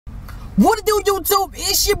What it do, YouTube?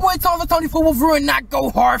 It's your boy Tony for Wolverine, and I go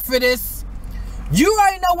hard for this. You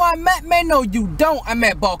already know where I'm at, man. No, you don't. I'm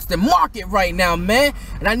at Boston Market right now, man.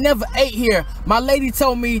 And I never ate here. My lady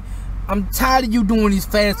told me, I'm tired of you doing these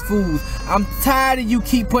fast foods. I'm tired of you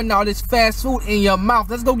keep putting all this fast food in your mouth.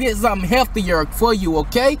 Let's go get something healthier for you,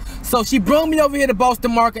 okay? So she brought me over here to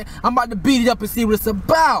Boston Market. I'm about to beat it up and see what it's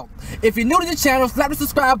about. If you're new to the channel, slap the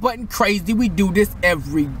subscribe button. Crazy, we do this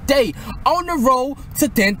every day. On the road to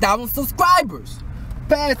 10,000 subscribers.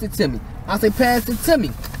 Pass it to me. I say pass it to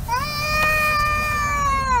me.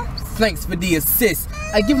 Thanks for the assist.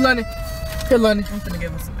 Hey, give London. Here, London. I'm finna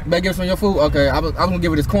give her some. Better give her some of your food? Okay, I was gonna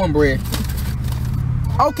give her this cornbread.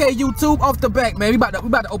 Okay, YouTube, off the back, man. We about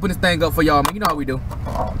to open this thing up for y'all, man. You know how we do.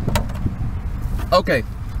 Okay.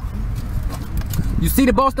 You see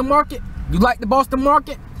the Boston Market? You like the Boston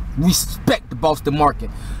Market? Respect the Boston Market.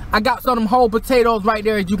 I got some of them whole potatoes right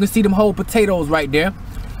there. As you can see them whole potatoes right there.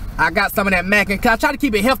 I got some of that mac and cheese. I try to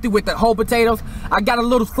keep it healthy with the whole potatoes. I got a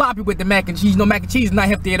little sloppy with the mac and cheese. No, mac and cheese is not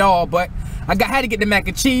healthy at all, but I had to get the mac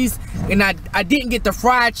and cheese, and I didn't get the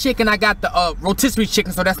fried chicken. I got the rotisserie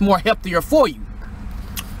chicken, so that's more healthier for you.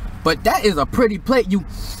 But that is a pretty plate,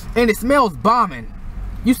 and it smells bombing.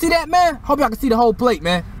 You see that, man? Hope y'all can see the whole plate,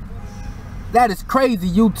 man. That is crazy,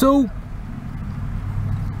 YouTube.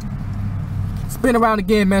 Spin around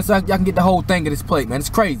again, man, so y'all can get the whole thing of this plate, man. It's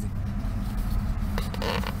crazy.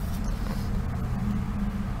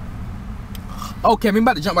 Okay, we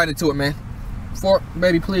about to jump right into it, man. Fork,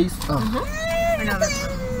 baby, please.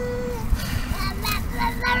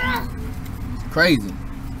 Crazy.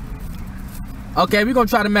 Okay, we're gonna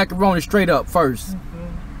try the macaroni straight up first.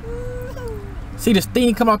 See the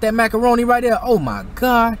steam come out that macaroni right there? Oh my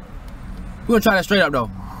God. We're gonna try that straight up though.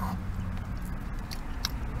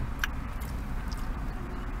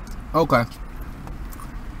 Okay.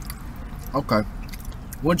 Okay.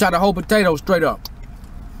 We're gonna try the whole potato straight up.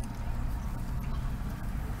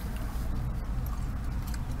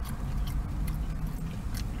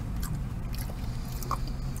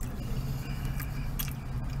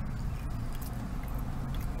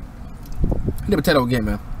 Hit the potato again,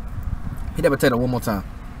 man. Hit that potato one more time.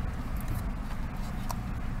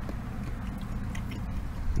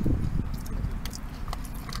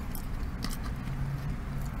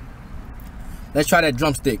 Let's try that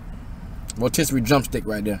drumstick. Rotisserie drumstick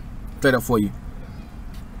right there. Straight up for you.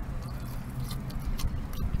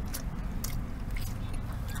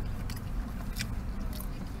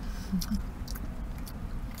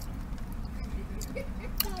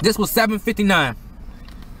 This was $7.59.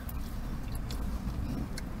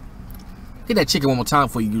 Get that chicken one more time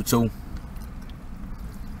for you, YouTube.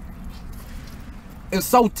 It's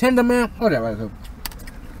so tender, man. Hold that right here.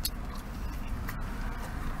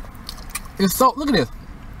 It's so, look at this.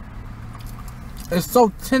 It's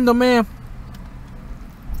so tender, man.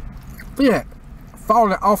 Look at that.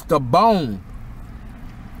 Falling off the bone.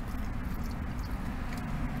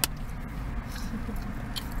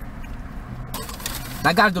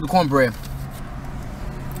 I gotta do the cornbread.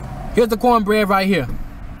 Here's the cornbread right here.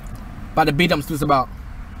 About to beat up just about.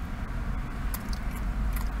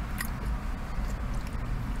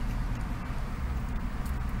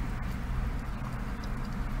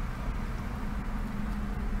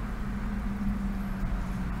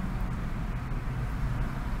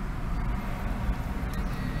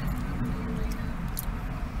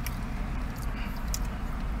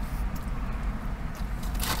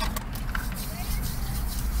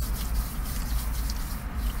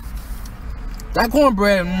 That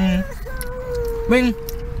cornbread, I mean,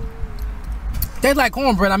 tastes like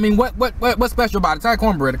cornbread. I mean, what's special about it? It's like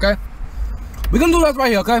cornbread, okay? We're gonna do this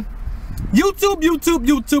right here, okay? YouTube.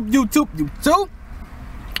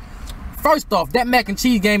 First off, that mac and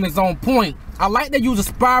cheese game is on point. I like to use the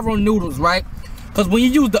spiral noodles, right? Because when you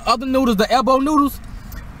use the other noodles, the elbow noodles,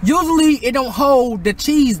 usually it don't hold the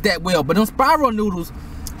cheese that well. But them spiral noodles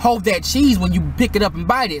hold that cheese when you pick it up and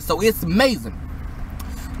bite it. So it's amazing.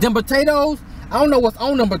 Them potatoes, I don't know what's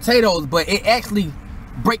on them potatoes, but it actually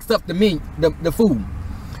breaks up the food,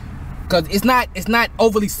 because it's not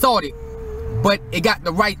overly salted, but it got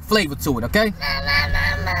the right flavor to it, okay?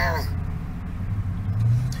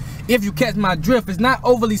 If you catch my drift, it's not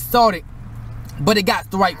overly salted, but it got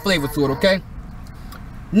the right flavor to it, okay?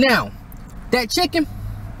 Now, that chicken,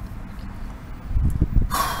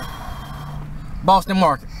 Boston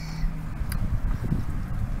Market.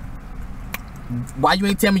 Why you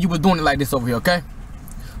ain't tell me you was doing it like this over here, okay?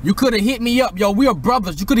 You could have hit me up, yo. We are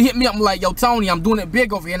brothers. You could have hit me up and like, yo, Tony, I'm doing it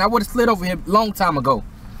big over here, and I would have slid over here a long time ago.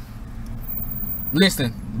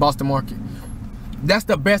 Listen, Boston Market, that's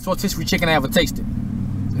the best rotisserie chicken I ever tasted.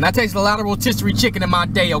 And I tasted a lot of rotisserie chicken in my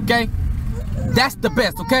day, okay? That's the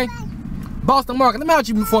best, okay? Boston Market, let me out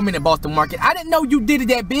you for a minute, Boston Market. I didn't know you did it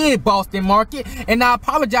that big, Boston Market, and I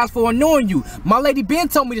apologize for annoying you. My lady Ben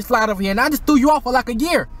told me to slide over here, and I just threw you off for like a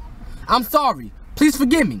year. I'm sorry. Please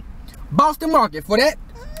forgive me. Boston Market, for that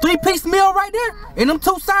 3-piece meal right there, and them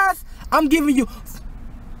 2 sides, I'm giving you,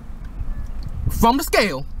 from the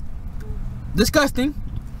scale, disgusting,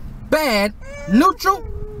 bad, neutral,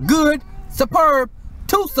 good, superb,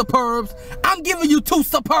 2 superbs. I'm giving you 2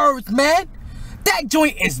 superbs, man. That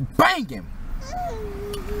joint is banging.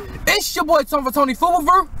 It's your boy Tony Football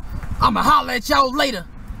View. I'ma holler at y'all later.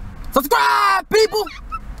 Subscribe, people.